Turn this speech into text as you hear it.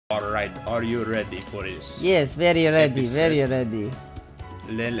Alright, are you ready for this? Yes, very ready, very ready.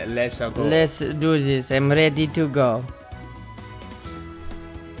 Let's go. Let's do this. I'm ready to go.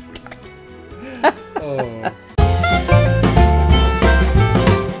 Oh.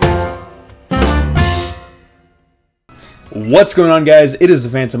 What's going on, guys? It is the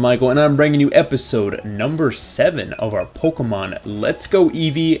Phantom Michael, and I'm bringing you episode number 7 of our Pokemon Let's Go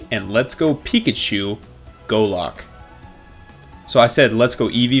Eevee and Let's Go Pikachu GoLocke. So I said Let's Go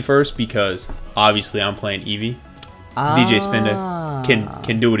Eevee first because obviously I'm playing Eevee. DJ Spinda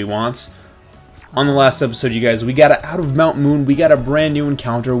can do what he wants. On the last episode, you guys, we got out of Mount Moon, we got a brand new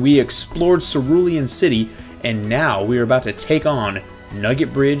encounter, we explored Cerulean City, and now we are about to take on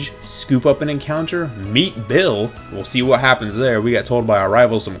Nugget Bridge, scoop up an encounter, meet Bill. We'll see what happens there. We got told by our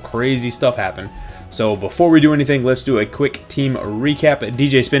rivals some crazy stuff happened. So before we do anything, let's do a quick team recap.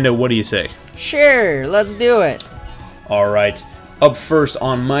 DJ Spinda, what do you say? Sure, let's do it. Alright, up first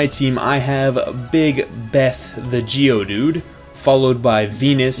on my team, I have Big Beth the Geodude, followed by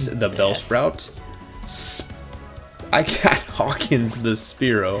Venus the Bellsprout. I got Hawkins the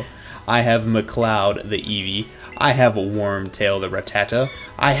Spearow. I have McCloud the Eevee. I have a Wormtail the Rattata.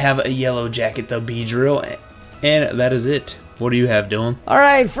 I have a Yellow Jacket the Beedrill. And that is it. What do you have, Dylan?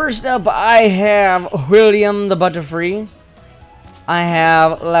 Alright, first up I have William the Butterfree. I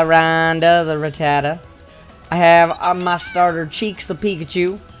have Laranda the Rattata. I have my starter Cheeks the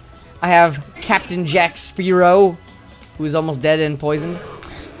Pikachu. I have Captain Jack Spearow, who's almost dead and poisoned.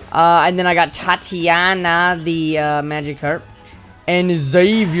 And then I got Tatiana the Magikarp. And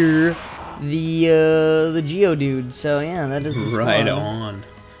Xavier the Geodude. So yeah, that is the squad. Right on.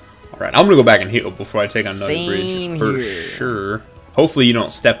 Alright, I'm gonna go back and heal before I take on Nugget Bridge for here. sure. Hopefully you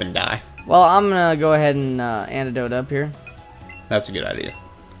don't step and die. Well, I'm gonna go ahead and antidote up here. That's a good idea.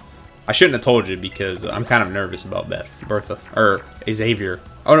 I shouldn't have told you because I'm kind of nervous about Bertha or Xavier.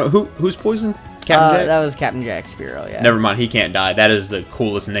 Oh no, who's poisoned? Captain Jack? That was Captain Jack Spearow, yeah. Never mind, he can't die. That is the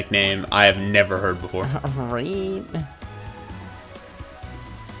coolest nickname I have never heard before. Right.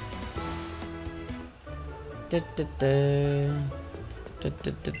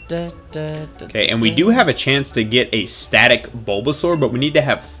 Okay, and we do have a chance to get a static Bulbasaur, but we need to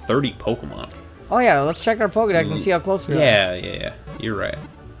have 30 Pokemon. Oh yeah, let's check our Pokedex and see how close we are. Yeah, you're right.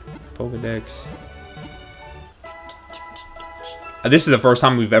 Pokedex. This is the first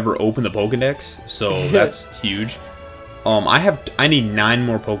time we've ever opened the Pokedex, so that's huge. I need 9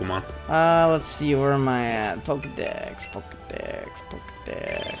 more Pokemon. Let's see, where am I at? Pokedex.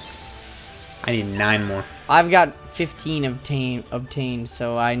 I need 9 more. I've got 15 obtained,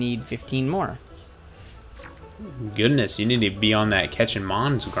 so I need 15 more. Goodness, you need to be on that catching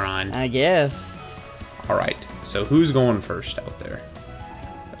mons grind. I guess. Alright, so who's going first out there?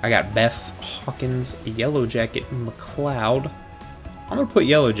 I got Beth, Hawkins, Yellow Jacket, McCloud. I'm going to put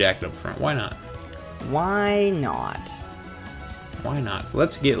Yellow Jacket up front. Why not? Why not? Why not?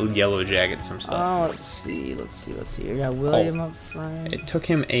 Let's get Yellow Jacket some stuff. Oh, let's see. We got William up front. It took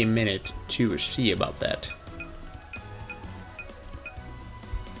him a minute to see about that.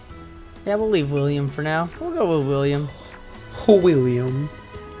 Yeah, we'll leave William for now. We'll go with William. Oh, William.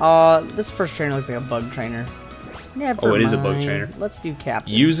 This first trainer looks like a bug trainer. Oh, it is a bug trainer. Let's do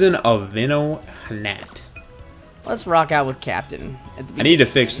Captain. Using a Vino Hat. Let's rock out with Captain. I need to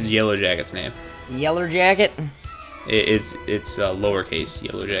fix Yellow Jacket's name. Yellow Jacket? It's lowercase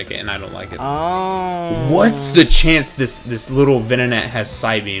Yellow Jacket, and I don't like it. Oh. What's the chance this little Venonat has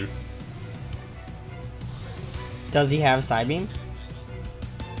Psybeam? Does he have Psybeam?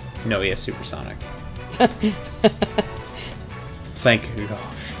 No, he has Supersonic. Thank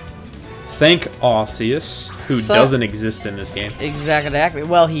Arceus, who doesn't exist in this game. Exactly.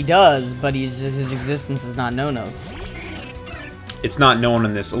 Well, he does, but his existence is not known of. It's not known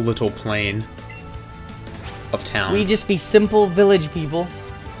in this little plane of town. We just be simple village people.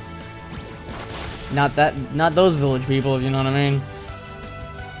 Not those village people, if you know what I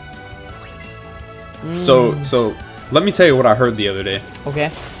mean. So let me tell you what I heard the other day.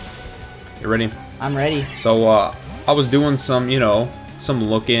 Okay. You ready? I'm ready. So I was doing some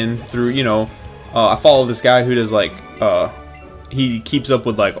looking through, I follow this guy who does like he keeps up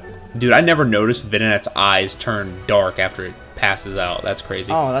with like, dude, I never noticed Venonat's eyes turn dark after it passes out. That's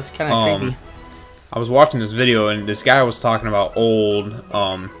crazy. Oh, that's kind of creepy. I was watching this video and this guy was talking about old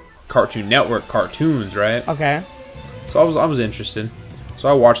Cartoon Network cartoons, right? Okay. So I was interested. So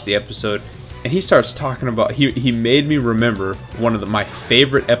I watched the episode and he starts talking about, he made me remember one of my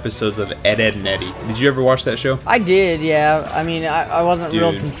favorite episodes of Ed, Edd n Eddy. Did you ever watch that show? I did, yeah. I mean, I wasn't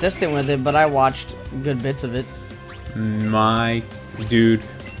real Dude. consistent with it, but I watched good bits of it. My dude,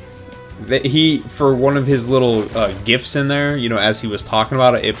 For one of his little gifs in there, you know, as he was talking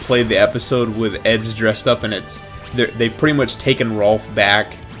about it, it played the episode with Ed's dressed up, and they've pretty much taken Rolf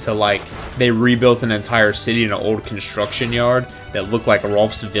back to, like, they rebuilt an entire city in an old construction yard that looked like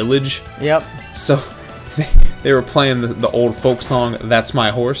Rolf's village. Yep. So they were playing the old folk song, "That's My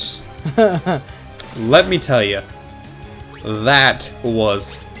Horse." Let me tell you, that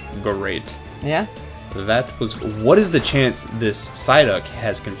was great. Yeah? That was... What is the chance this Psyduck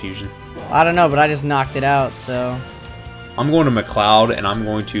has confusion? I don't know, but I just knocked it out, so... I'm going to McCloud, and I'm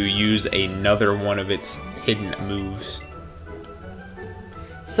going to use another one of its hidden moves.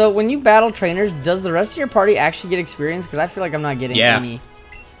 So when you battle trainers, does the rest of your party actually get experience? Because I feel like I'm not getting any.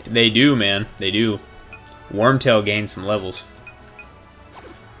 They do, man. They do. Wormtail gains some levels.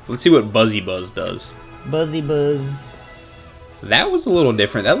 Let's see what Buzzy Buzz does. Buzzy Buzz. That was a little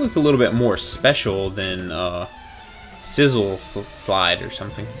different. That looked a little bit more special than Sizzle Slide or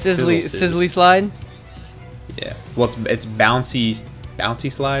something. Sizzly Slide? Yeah. Well, it's Bouncy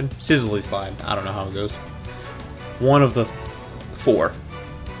Slide? Sizzly Slide. I don't know how it goes. One of the 4.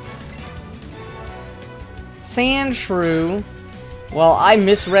 Sandshrew. Well, I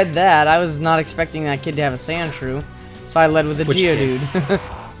misread that. I was not expecting that kid to have a Sandshrew. So I led with a Geodude.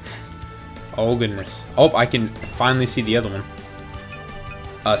 Oh, goodness. Oh, I can finally see the other one.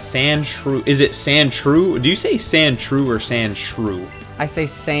 Sandshrew. Is it Sandshrew? Do you say Sandshrew or Sandshrew? I say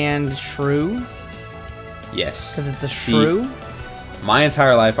Sandshrew. Yes. Because it's a shrew? My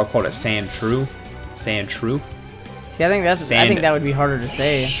entire life, I'll call it Sandshrew. Sandshrew. See, I think that would be harder to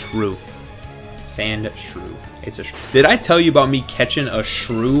say. Shrew. Sandshrew. It's a. Did I tell you about me catching a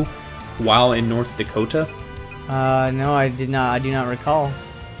shrew while in North Dakota? No, I did not. I do not recall.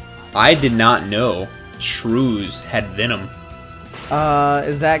 I did not know shrews had venom.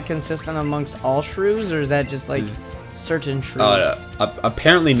 Is that consistent amongst all shrews, or is that just like certain shrews?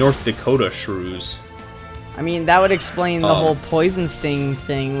 Apparently North Dakota shrews. I mean, that would explain the whole poison sting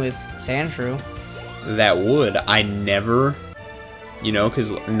thing with Sandshrew. That would. I never, you know, because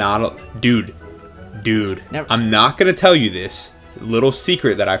dude, never. I'm not gonna tell you this little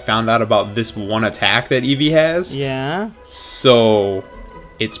secret that I found out about this one attack that Eevee has. Yeah. So,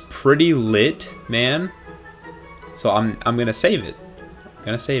 it's pretty lit, man. So I'm gonna save it.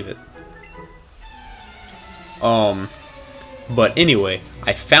 But anyway,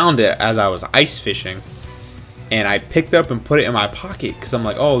 I found it as I was ice fishing, and I picked it up and put it in my pocket because I'm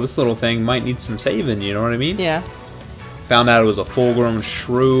like, oh, this little thing might need some saving. You know what I mean? Yeah. Found out it was a full-grown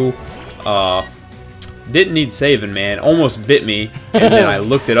shrew. Didn't need saving, man. Almost bit me, and then I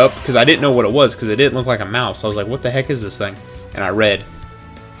looked it up because I didn't know what it was because it didn't look like a mouse. I was like, what the heck is this thing? And I read,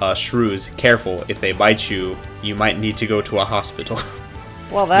 shrews, careful. If they bite you, you might need to go to a hospital.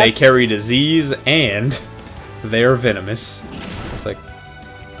 Well, that's... They carry disease and they're venomous. It's like,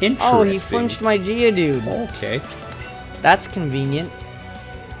 interesting. Oh, he flinched my Geodude. Okay. That's convenient.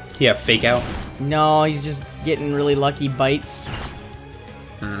 Yeah, fake out. No, he's just getting really lucky bites.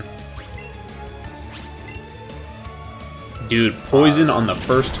 Dude, poison on the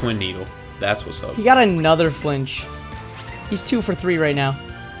first Twin Needle. That's what's up. He got another flinch. He's 2 for 3 right now.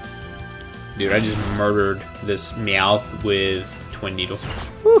 Dude, I just murdered this Meowth with Twin Needle.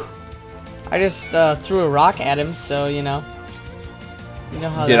 Whew. I just threw a rock at him, so you know. You know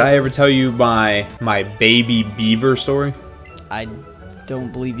how. Did I ever tell you my baby beaver story? I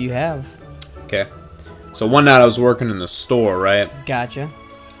don't believe you have. Okay. So one night I was working in the store, right? Gotcha.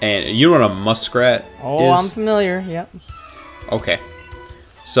 And you know what a muskrat is? I'm familiar. Yep. Okay.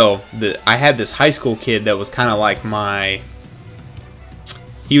 So I had this high school kid that was kind of like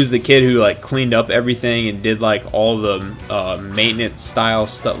he was the kid who like cleaned up everything and did like all the maintenance style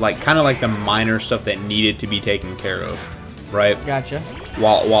stuff, like kind of like the minor stuff that needed to be taken care of, right? Gotcha.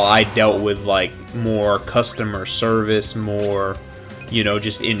 While I dealt with like more customer service, more, you know,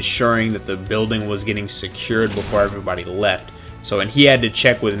 just ensuring that the building was getting secured before everybody left. So, and he had to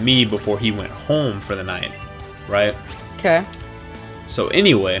check with me before he went home for the night, right? Okay. So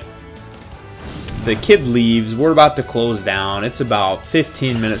anyway, the kid leaves. We're about to close down. It's about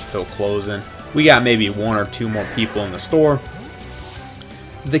 15 minutes till closing. We got maybe 1 or 2 more people in the store.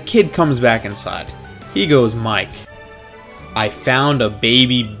 The kid comes back inside. He goes, Mike, I found a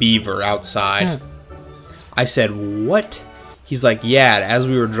baby beaver outside. I said, what? He's like, yeah, as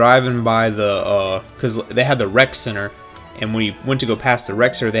we were driving by the, because they had the rec center, and when we went to go past the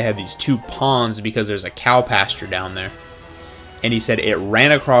rec center, they had these 2 ponds because there's a cow pasture down there. And he said it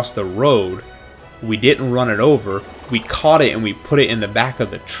ran across the road. We didn't run it over. We caught it and we put it in the back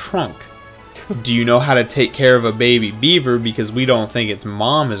of the trunk. Do you know how to take care of a baby beaver? Because we don't think its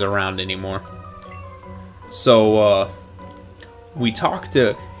mom is around anymore. So, we talked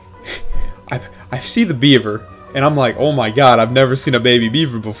to... I see the beaver, and I'm like, oh my god, I've never seen a baby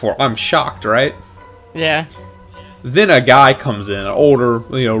beaver before. I'm shocked, right? Yeah. Then a guy comes in, an older,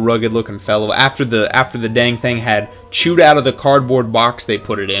 rugged looking fellow. After the dang thing had chewed out of the cardboard box they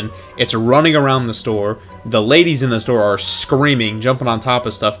put it in, it's running around the store. The ladies in the store are screaming, jumping on top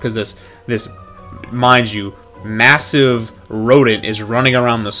of stuff because this, mind you, massive rodent is running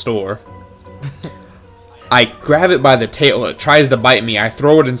around the store. I grab it by the tail. It tries to bite me. I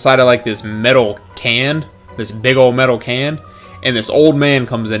throw it inside of like this metal can, this big old metal can, and this old man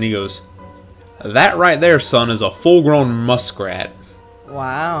comes in. He goes, "That right there, son, is a full-grown muskrat."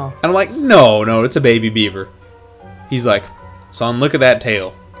 Wow. And I'm like, no, it's a baby beaver. He's like, "Son, look at that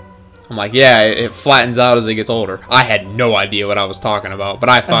tail." I'm like, "Yeah, it flattens out as it gets older." I had no idea what I was talking about, but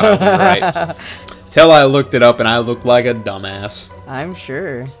I thought I was right. Till I looked it up, and I looked like a dumbass. I'm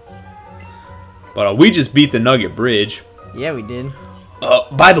sure. But we just beat the Nugget Bridge. Yeah, we did.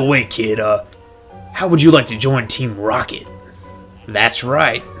 By the way, kid, how would you like to join Team Rocket? That's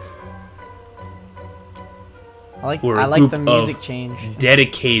right. I like the music change.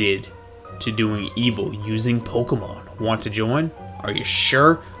 Dedicated to doing evil using Pokemon. Want to join? Are you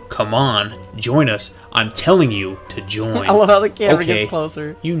sure? Come on, join us. I'm telling you to join. I love how the camera gets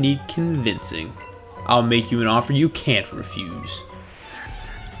closer. You need convincing. I'll make you an offer you can't refuse.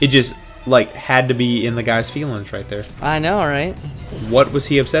 It just, had to be in the guy's feelings right there. I know, right? What was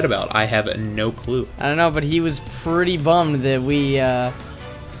he upset about? I have no clue. I don't know, but he was pretty bummed that we,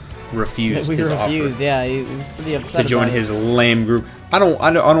 refused his offer. Yeah, he was pretty upset to join his lame group. I don't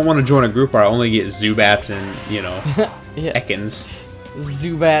want to join a group where I only get Zubats and yeah. Ekans,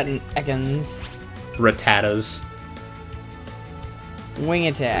 Zubat and Ekans, Rattatas. Wing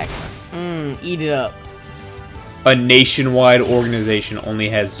attack. Eat it up. A nationwide organization only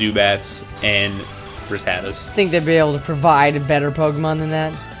has Zubats and Rattatas. I think they'd be able to provide a better Pokemon than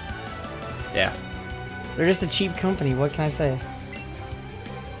that. Yeah. They're just a cheap company. What can I say?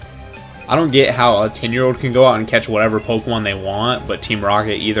 I don't get how a 10-year-old can go out and catch whatever Pokemon they want, but Team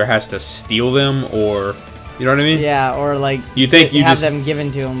Rocket either has to steal them or, you know what I mean? Yeah, or you think you have just them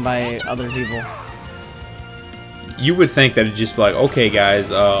given to them by other people. You would think that it'd just be like, okay,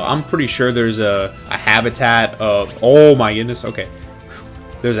 guys, I'm pretty sure there's a habitat of, oh my goodness, okay.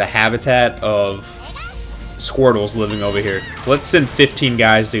 There's a habitat of Squirtles living over here. Let's send 15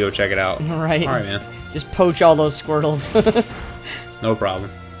 guys to go check it out. Right. All right, man. Just poach all those Squirtles. No problem.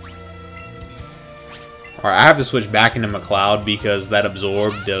 All right, I have to switch back into McCloud because that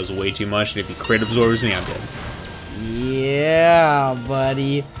Absorb does way too much, and if he crit absorbs me, I'm dead. Yeah,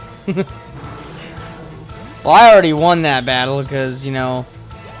 buddy. Well, I already won that battle because,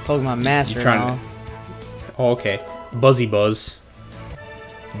 Pokemon Master now. Oh, okay. Buzzy Buzz.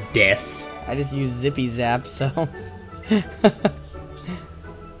 Death. I just use Zippy Zap, so...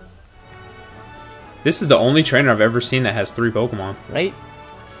 This is the only trainer I've ever seen that has 3 Pokemon. Right?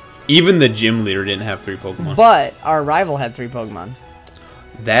 Even the gym leader didn't have 3 Pokemon. But our rival had 3 Pokemon.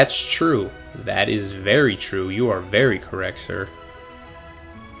 That's true. That is very true. You are very correct, sir.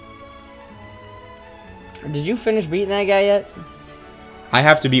 Did you finish beating that guy yet? I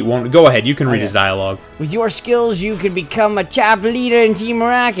have to beat one. Go ahead. You can read his dialogue. With your skills, you could become a top leader in Team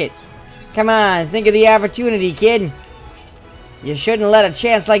Rocket. Come on, think of the opportunity, kid. You shouldn't let a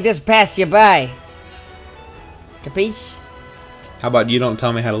chance like this pass you by. Capiche? How about you don't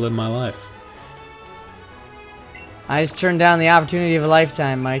tell me how to live my life? I just turned down the opportunity of a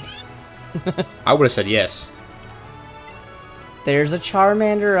lifetime, Mike. I would have said yes. There's a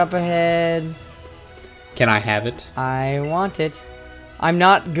Charmander up ahead. Can I have it? I want it. I'm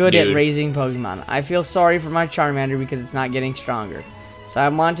not good at raising Pokemon. I feel sorry for my Charmander because it's not getting stronger. So I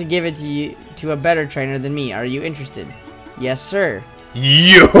want to give it to you, to a better trainer than me. Are you interested? Yes, sir.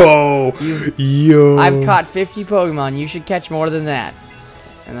 Yo! Yo! I've caught 50 Pokemon. You should catch more than that.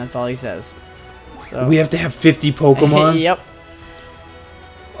 And that's all he says. So we have to have 50 Pokemon? Yep.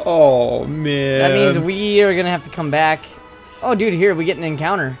 Oh, man. That means we are going to have to come back. Oh, dude, here, we get an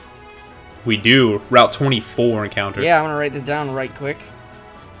encounter. We do. Route 24 encounter. Yeah, I'm going to write this down right quick.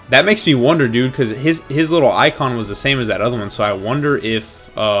 That makes me wonder, dude, because his little icon was the same as that other one, so I wonder if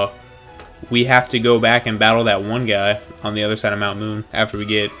we have to go back and battle that one guy on the other side of Mount Moon after we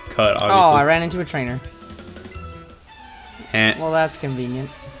get cut, obviously. Oh, I ran into a trainer. And well, that's convenient.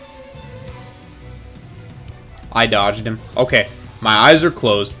 I dodged him. Okay, my eyes are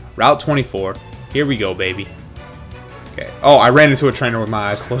closed. Route 24. Here we go, baby. Okay. Oh, I ran into a trainer with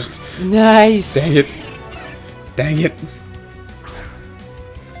my eyes closed. Nice. Dang it. Dang it.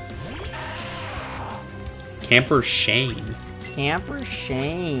 Camper Shane. Camper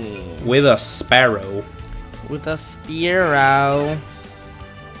Shane. With a Sparrow. With a Spearow.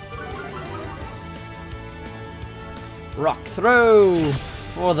 Rock throw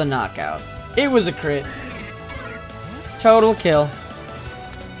for the knockout. It was a crit. Total kill.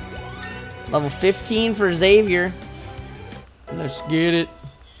 Level 15 for Xavier. Let's get it.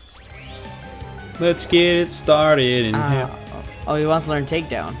 Let's get it started in here. Oh, he wants to learn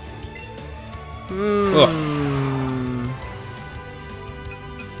takedown.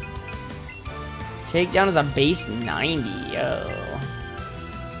 Takedown is a base 90. Oh.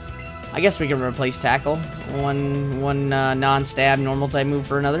 I guess we can replace tackle. One non-stab normal type move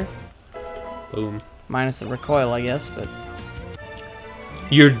for another. Boom. Minus the recoil, I guess, but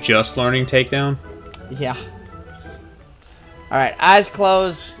You're just learning takedown? yeah. Alright, eyes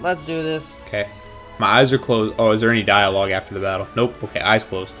closed. Let's do this. Okay. My eyes are closed. Oh, is there any dialogue after the battle? Nope. Okay, eyes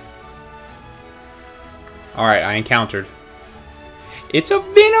closed. Alright, I encountered. It's a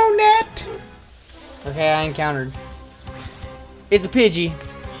Venonat! Okay, I encountered. It's a Pidgey.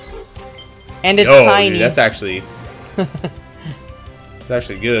 And it's Yo, tiny. dude, that's actually... that's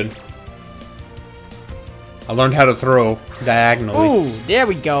actually good. I learned how to throw diagonally. Ooh, there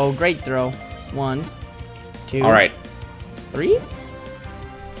we go. Great throw. 1, 2. Alright. 3?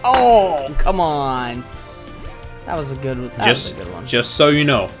 Oh, come on. That was a good one. Just so you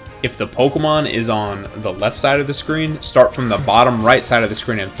know, if the Pokemon is on the left side of the screen, start from the bottom right side of the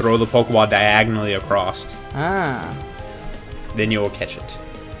screen and throw the Pokeball diagonally across. Ah. Then you will catch it.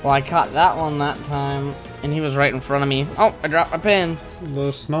 Well, I caught that one that time, and he was right in front of me. Oh, I dropped my pen. The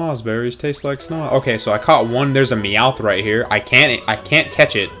snozberries taste like snot. Okay, so I caught one. There's a Meowth right here. I can't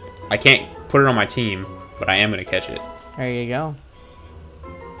catch it. I can't put it on my team, but I am gonna catch it. There you go.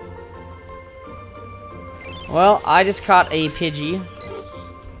 Well, I just caught a Pidgey.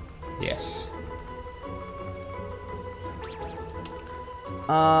 Yes.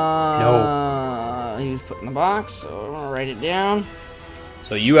 No. He was put in the box, so I'm gonna write it down.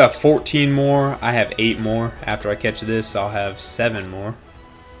 So you have 14 more. I have 8 more. After I catch this, I'll have 7 more.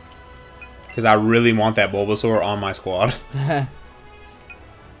 Because I really want that Bulbasaur on my squad.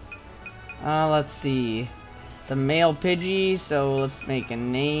 Let's see. It's a male Pidgey, so let's make a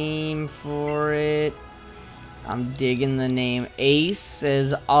name for it. I'm digging the name Ace,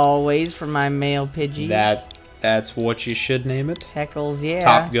 as always, for my male Pidgeys. That's what you should name it. Heckles, yeah.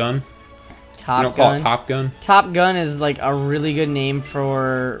 Top Gun. Top You don't Gun. call it Top Gun? Top Gun is like a really good name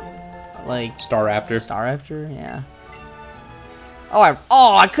for, like... Staraptor. Staraptor, yeah.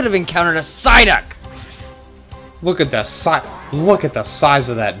 Oh, I could have encountered a Psyduck. Look at the size. Look at the size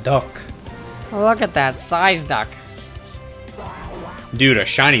of that duck. Look at that size duck. Dude, a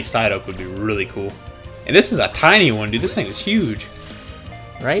shiny Psyduck would be really cool. And this is a tiny one, dude. This thing is huge.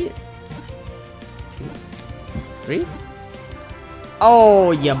 Right? 2, 3.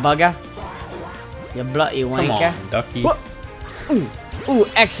 Oh, you bugger. You bloody wanker. Come on, ducky. Ooh,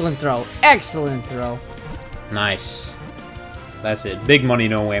 excellent throw. Excellent throw. Nice. That's it. Big money,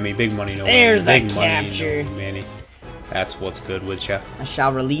 no whammy. Big money, no whammy. There's that Big capture. money, no whammy. That's what's good with ya. I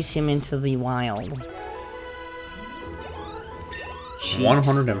shall release him into the wild. Cheeks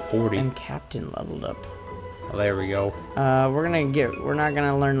 140. and Captain leveled up. Well, there we go. We're not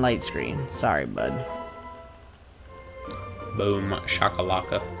gonna learn light screen. Sorry, bud. Boom,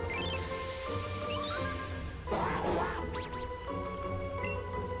 shakalaka.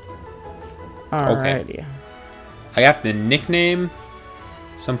 Alrighty. Okay. I have to nickname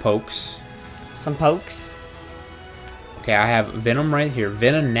some pokes. Some pokes. Okay, I have Venom right here.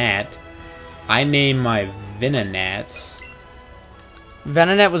 Venonat. I name my Venonats.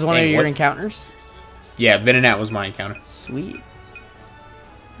 Venonat was one of your what? encounters? Yeah, Venonat was my encounter. Sweet.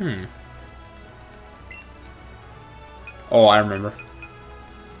 Oh, I remember.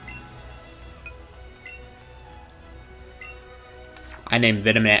 I named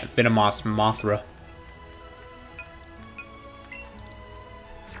Venomous Mothra.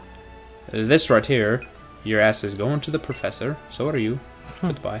 This right here, your ass is going to the professor. So are you.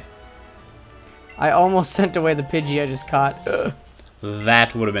 Goodbye. I almost sent away the Pidgey I just caught.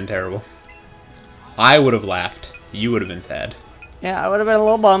 That would have been terrible. I would have laughed. You would have been sad. Yeah, I would have been a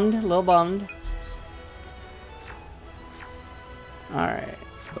little bummed. A little bummed. Alright.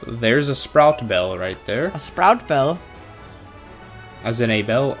 There's a Sprout Bell right there. A Sprout Bell? As in a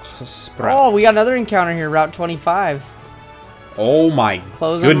bell sprout. Oh, we got another encounter here. Route 25. Oh my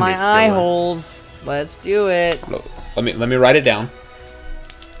Closing goodness, my eye Dylan. holes. Let's do it. Let me write it down.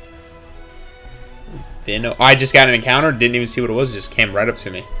 I just got an encounter, didn't even see what it was, it just came right up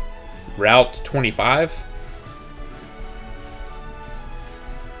to me. Route 25.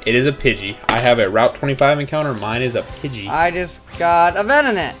 It is a Pidgey. I have a Route 25 encounter. Mine is a Pidgey. I just got a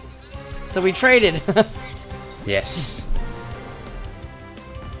Venonat. So we traded. Yes.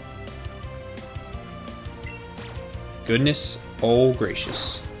 Goodness, oh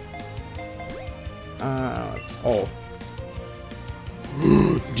gracious. Oh.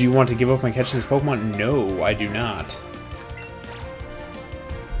 Do you want to give up on catching this Pokemon? No, I do not.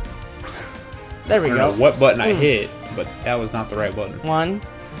 There we I don't go. know what button I hit, but that was not the right button. 1,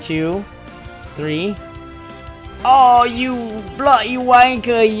 2, 3. Oh, you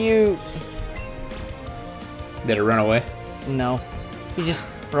wanker, you. Did it run away? No. He just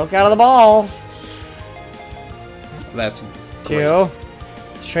broke out of the ball. That's 2,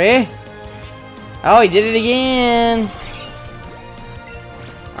 3. Oh, he did it again.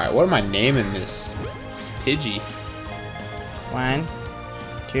 Alright, what am I naming this Pidgey? 1,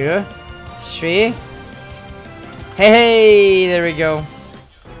 2, 3. Hey, there we go.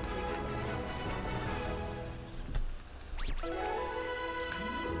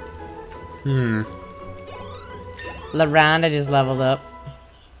 Laranda just leveled up.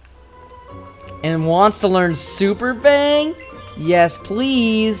 And wants to learn Super Fang? Yes,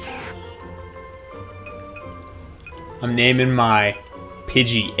 please. I'm naming my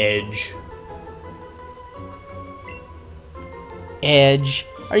Pidgey Edge. Edge.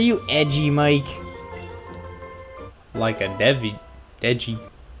 Are you edgy, Mike? Like a Deji.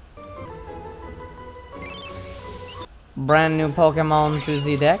 Brand new Pokemon to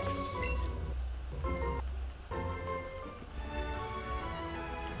the Dex.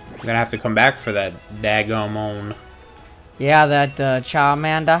 I'm gonna have to come back for that daggone. Yeah, that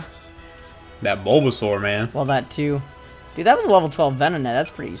Charmander. That Bulbasaur, man. Well, that too. Dude, that was a level 12 Venonat. That's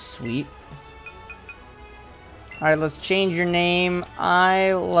pretty sweet. Alright, let's change your name.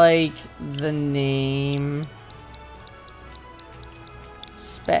 I like the name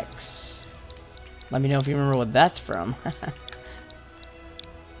Specs. Let me know if you remember what that's from.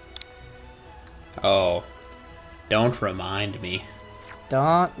 Oh. Don't remind me.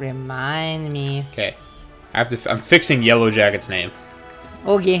 Don't remind me. Okay. I'm fixing Yellow Jacket's name.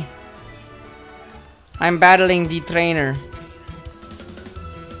 Okay. I'm battling the trainer.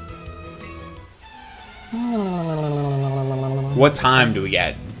 What time do we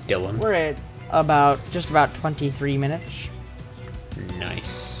got, Dylan? We're at just about 23 minutes.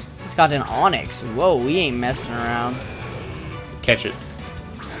 Nice. It's got an Onyx. Whoa, we ain't messing around. Catch it.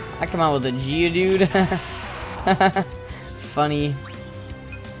 I come out with a Geodude. Funny.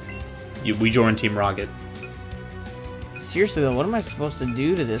 We joined Team Rocket. Seriously though, what am I supposed to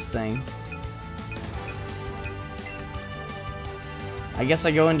do to this thing? I guess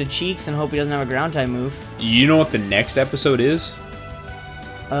I go into Cheeks and hope he doesn't have a ground type move. You know what the next episode is?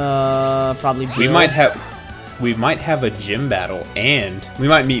 Probably Bill. We might have a gym battle, and we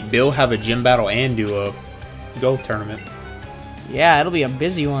might meet Bill, have a gym battle, and do a Go tournament. Yeah, it'll be a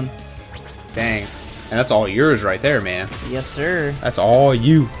busy one. Dang. And that's all yours right there, man. Yes, sir. That's all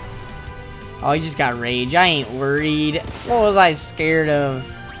you. Oh, he just got rage. I ain't worried. What was I scared of?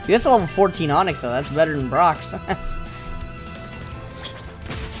 Dude, that's a level 14 Onyx, though. That's better than Brock's.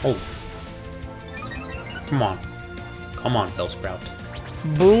 Oh. Come on. Come on, Bellsprout.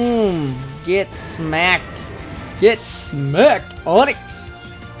 Boom. Get smacked. Get smacked, Onyx.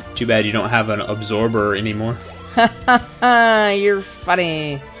 Too bad you don't have an absorber anymore. You're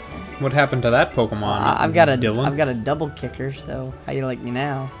funny. What happened to that Pokemon, Dylan? I've got a double kicker, so how you like me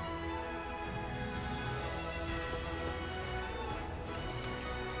now?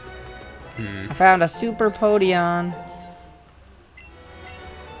 I found a super Podion.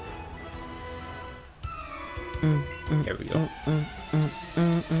 There we go.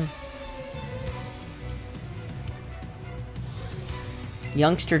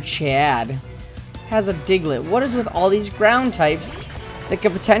 Youngster Chad has a Diglett. What is with all these ground types that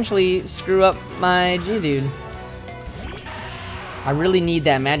could potentially screw up my Geodude? I really need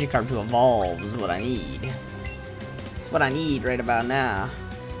that Magikarp to evolve is what I need. It's what I need right about now.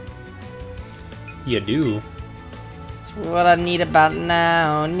 You do. It's what I need about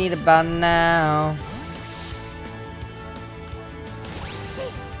now. Need about now.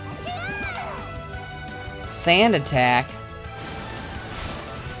 Sand Attack.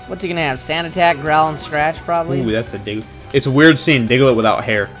 What's he gonna have? Sand Attack, Growl, and Scratch, probably? Ooh, that's a Diglett. It's weird seeing Diglett without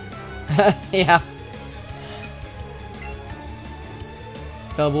hair. Yeah.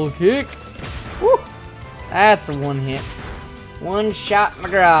 Double kick. Woo! That's a one hit. One shot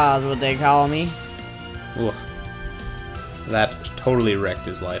McGraw is what they call me. Ooh. That totally wrecked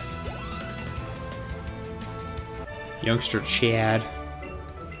his life. Youngster Chad.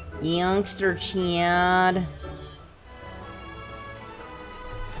 Youngster Chad.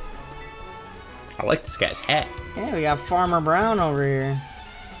 I like this guy's hat. Yeah, we got Farmer Brown over here.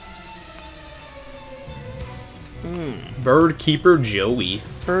 Bird Keeper Joey.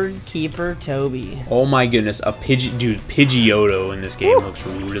 Bird Keeper Toby. Oh my goodness, a Pidgeotto in this game looks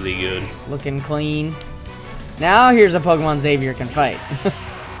really good. Looking clean. Now here's a Pokemon Xavier can fight.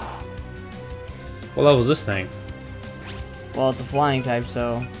 Well, that was this thing. Well, it's a flying type,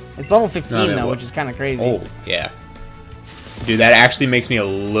 so... It's level 15, though, what? which is kind of crazy. Oh, yeah. Dude, that actually makes me a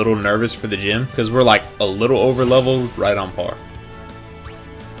little nervous for the gym, because we're like a little over leveled, right on par.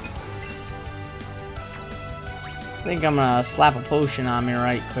 I think I'm gonna slap a potion on me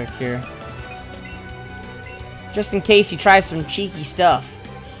right quick here. Just in case he tries some cheeky stuff.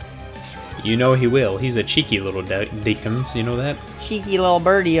 You know he will. He's a cheeky little deacons, you know that? Cheeky little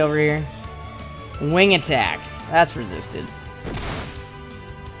birdie over here. Wing attack. That's resisted.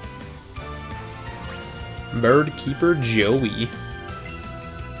 Bird Keeper Joey.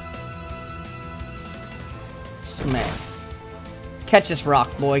 Smack. Catch this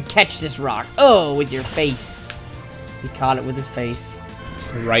rock, boy. Catch this rock. Oh, with your face. He caught it with his face.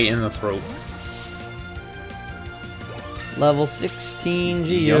 Right in the throat. Level 16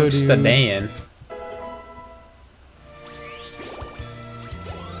 Geodude. Youngster Dan.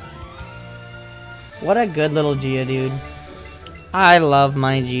 What a good little Geodude. I love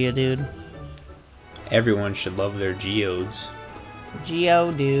my Geodude. Everyone should love their Geodes.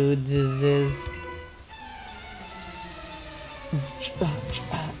 Geodudes is.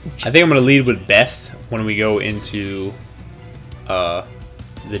 I think I'm going to lead with Beth when we go into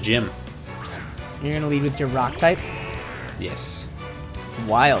the gym. You're gonna lead with your rock type? Yes.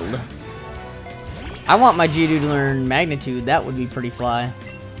 Wild. I want my Geodude to learn Magnitude. That would be pretty fly.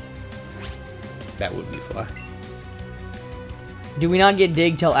 That would be fly. Do we not get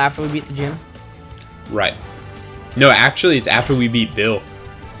Dig till after we beat the gym? Right. No, actually, it's after we beat Bill.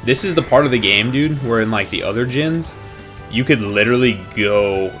 This is the part of the game, dude, where in like the other gyms, you could literally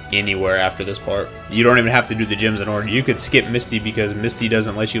go anywhere after this part. You don't even have to do the gyms in order. You could skip Misty because Misty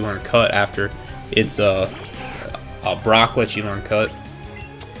doesn't let you learn Cut after it's Brock lets you learn Cut.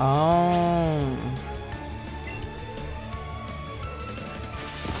 Oh.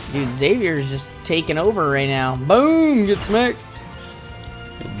 Dude, Xavier's just taking over right now. Boom! Get smacked.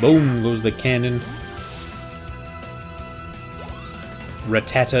 Boom goes the cannon.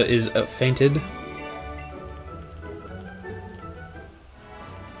 Rattata is fainted.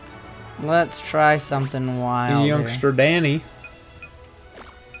 Let's try something wild. Youngster Danny.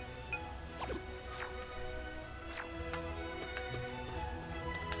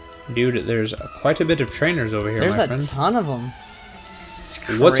 Dude, there's quite a bit of trainers over here, There's my friend. a ton of them.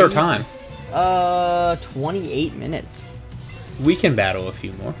 What's our time? 28 minutes. We can battle a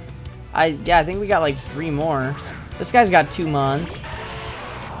few more. Yeah, I think we got like 3 more. This guy's got 2 months.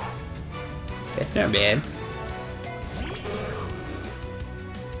 That's not bad.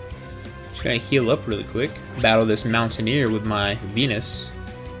 Just gonna heal up really quick. Battle this Mountaineer with my Venus.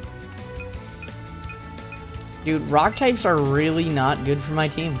 Dude, rock types are really not good for my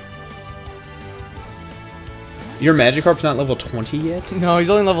team. Your Magikarp's not level 20 yet? No, he's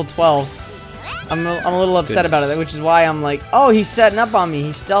only level 12. I'm a little upset about it, which is why I'm like, oh, he's setting up on me.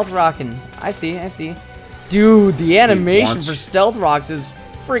 He's stealth rocking. I see, I see. Dude, the animation for stealth rocks is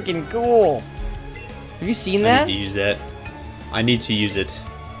freaking cool. Have you seen that? I need to use that. I need to use it.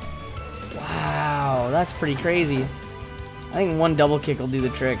 Wow, that's pretty crazy. I think one double kick will do the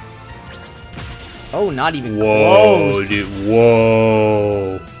trick. Oh, not even close. Dude.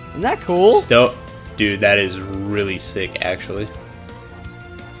 Whoa. Isn't that cool? Stealth. Dude, that is really sick, actually.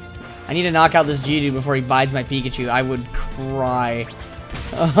 I need to knock out this Geodude before he bites my Pikachu. I would cry.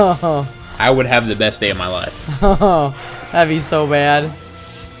 Oh. I would have the best day of my life. Oh, that'd be so bad.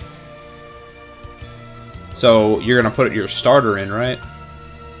 So, you're going to put your starter in, right?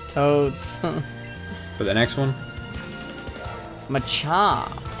 Toads. For the next one?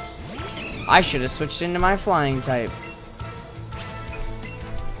 Machamp. I should have switched into my flying type.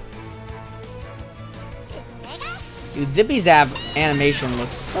 Dude, Zippy Zap animation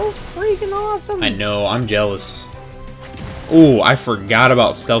looks so freaking awesome. I know, I'm jealous. Ooh, I forgot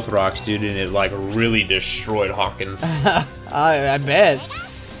about Stealth Rocks, dude, and it like really destroyed Hawkins. I bet.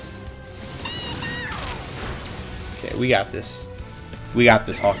 Okay, we got this. We got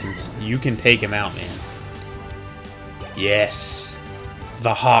this, Hawkins. You can take him out, man. Yes.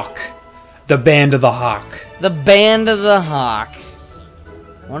 The Hawk. The Band of the Hawk. The Band of the Hawk.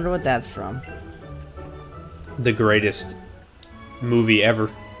 Wonder what that's from. The greatest movie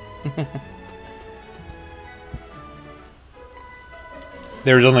ever.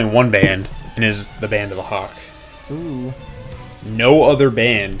 There's only one band, and it is the Band of the Hawk. Ooh. No other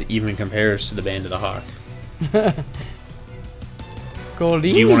band even compares to the Band of the Hawk.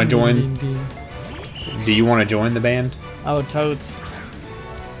 Goldie. Do you want to join? Do you want to join the band? Oh, totes.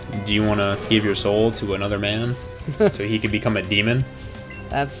 Do you want to give your soul to another man so he can become a demon?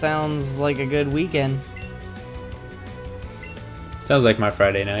 That sounds like a good weekend. Sounds like my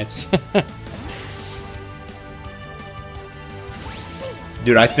Friday nights.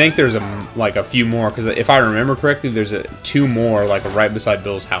 Dude, I think there's a few more, because if I remember correctly, there's two more like right beside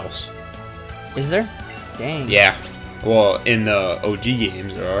Bill's house. Is there? Dang. Yeah. Well, in the OG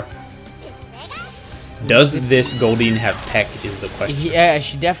games there are. Does this Goldeen have peck is the question. Yeah,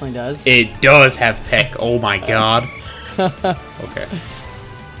 she definitely does. It does have peck. Oh my god. Okay.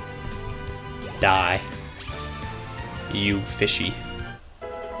 Die. You fishy.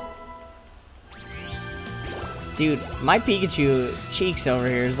 Dude, my Pikachu Cheeks over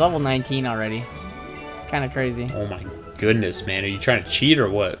here is level 19 already. It's kind of crazy. Oh my goodness, man. Are you trying to cheat or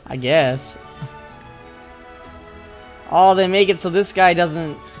what? I guess. Oh, they make it so this guy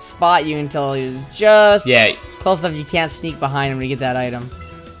doesn't spot you until he's just close enough you can't sneak behind him to get that item.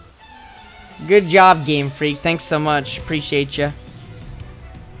 Good job, Game Freak. Thanks so much. Appreciate you.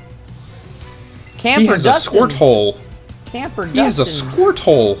 Camper he has Dustin. A squirt hole. Camper Dustin. He has a squirt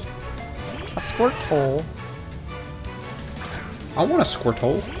hole. A squirt hole? I want a squirt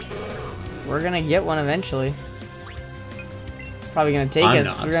hole. We're gonna get one eventually. Probably gonna take us.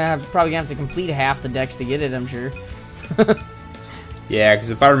 Not. We're probably gonna have to complete half the decks to get it, I'm sure. Yeah,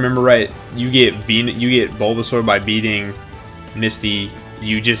 because if I remember right, you get Bulbasaur by beating Misty.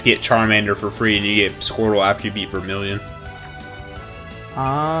 You just get Charmander for free, and you get Squirtle after you beat Vermilion.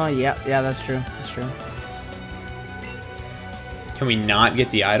 Oh, yeah, that's true. That's true. Can we not get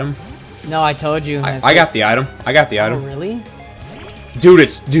the item? No, I told you. I got the item. I got the item. Oh, really? Dude,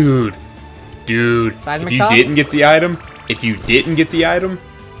 dude. Seismic If you toss? didn't get the item,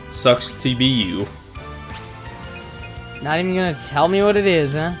 sucks to be you. Not even gonna tell me what it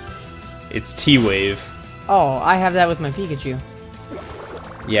is, huh? It's T-Wave. Oh, I have that with my Pikachu.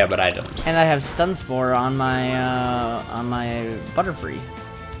 Yeah, but I don't. And I have Stun Spore on my Butterfree.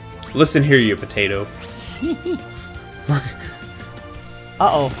 Listen here, you potato.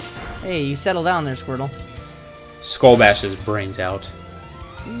 Uh-oh. Hey, you settle down there, Squirtle. Skull Bash his brains out.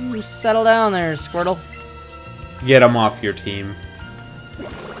 You settle down there, Squirtle. Get him off your team.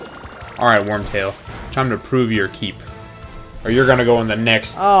 Alright, Wormtail. Time to prove your keep. Or you're gonna go in the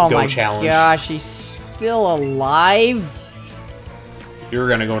next Go Challenge. Oh my gosh, he's still alive? You're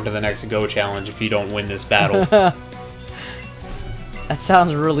gonna go into the next Go Challenge if you don't win this battle. That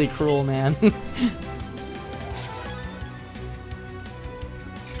sounds really cruel, man.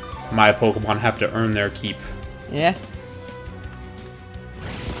 My Pokemon have to earn their keep. Yeah.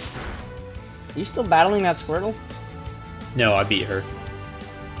 You still battling that Squirtle? No, I beat her.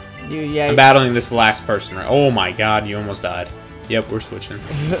 Dude, yeah. I'm battling this last person, right? Oh my god, you almost died. Yep, we're switching.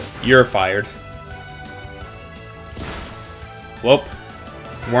 You're fired. Whoop.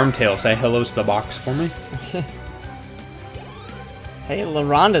 Wormtail, say hello to the box for me. Hey,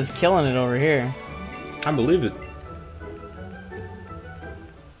 LaRonda's killing it over here. I believe it.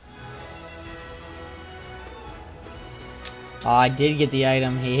 Oh, I did get the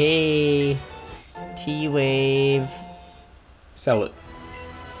item. Hey, T-Wave. Sell it.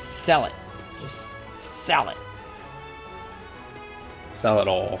 Sell it. Just sell it. Sell it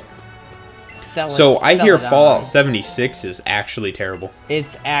all. Sell it. So I sell hear it Fallout on. 76 is actually terrible.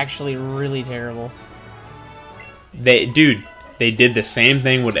 It's actually really terrible. Dude, they did the same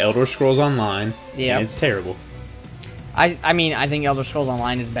thing with Elder Scrolls Online. Yeah. It's terrible. I mean, I think Elder Scrolls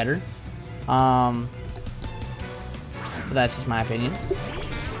Online is better. But that's just my opinion.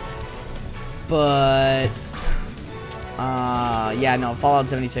 But yeah, no, Fallout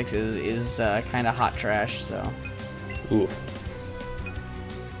 76 is kind of hot trash. So. Ooh.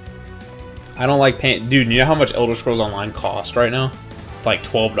 I don't like paying. Dude, you know how much Elder Scrolls Online costs right now? It's like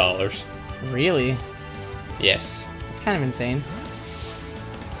 $12. Really? Yes. It's kind of insane.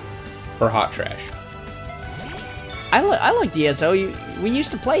 For hot trash. I like ESO. We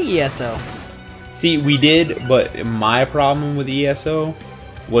used to play ESO. See, we did, but my problem with ESO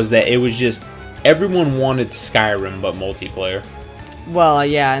was that it was just everyone wanted Skyrim but multiplayer. Well,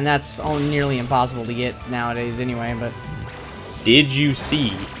 yeah, and that's nearly impossible to get nowadays anyway, but... Did you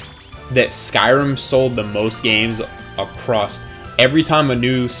see that Skyrim sold the most games across... Every time a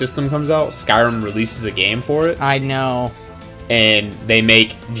new system comes out, Skyrim releases a game for it. I know. And they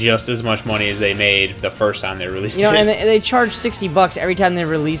make just as much money as they made the first time they released it. And they charge $60 every time they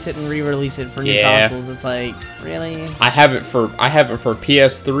release it and re-release it for new consoles. It's like, really? I have it for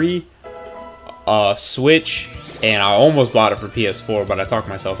PS3, Switch, and I almost bought it for PS4, but I talked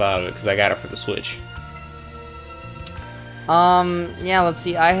myself out of it because I got it for the Switch. Yeah, let's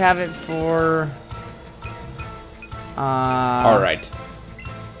see. I have it for... Alright.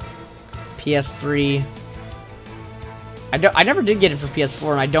 PS3. I never did get it for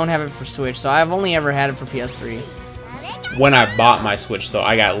PS4, and I don't have it for Switch, so I've only ever had it for PS3. When I bought my Switch, though,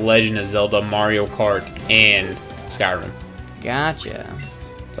 I got Legend of Zelda, Mario Kart, and Skyrim. Gotcha.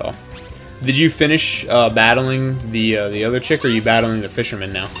 So, did you finish battling the other chick, or are you battling the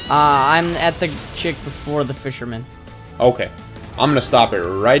fisherman now? I'm at the chick before the fisherman. Okay. I'm going to stop it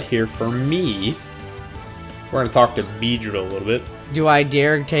right here for me. We're going to talk to Beedrill a little bit. Do I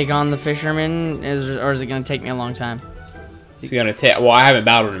dare take on the fisherman, or is it going to take me a long time? He's going to take... Well, I haven't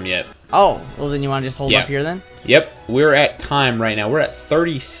battled him yet. Oh, well then you want to just hold up here then? Yep. We're at time right now. We're at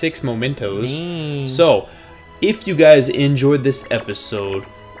 36 mementos. Dang. So, if you guys enjoyed this episode,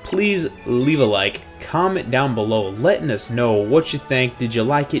 please leave a like, comment down below, letting us know what you think. Did you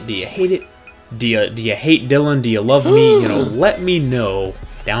like it? Do you hate it? Do you hate Dylan? Do you love me? You know, let me know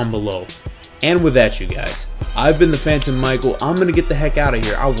down below. And with that, you guys, I've been the Phantom Michael. I'm going to get the heck out of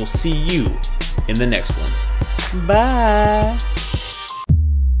here. I will see you in the next one. Bye.